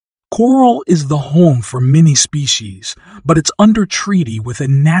Coral is the home for many species, but it's under treaty with a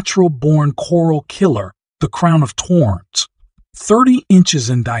natural-born coral killer, the crown of thorns. 30 inches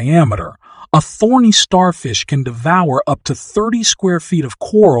in diameter, a thorny starfish can devour up to 30 square feet of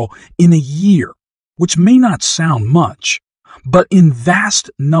coral in a year, which may not sound much, but in vast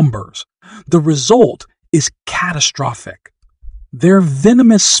numbers, the result is catastrophic. Their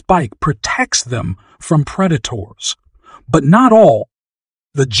venomous spike protects them from predators, but not all.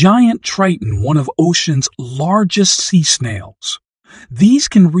 The giant triton, one of ocean's largest sea snails. These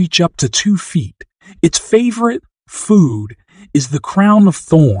can reach up to 2 feet. Its favorite food is the crown of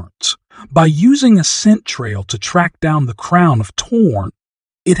thorns. By using a scent trail to track down the crown of thorn,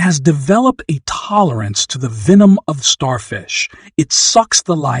 it has developed a tolerance to the venom of starfish. It sucks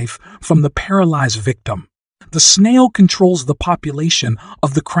the life from the paralyzed victim. The snail controls the population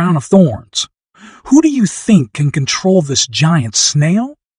of the crown of thorns. Who do you think can control this giant snail?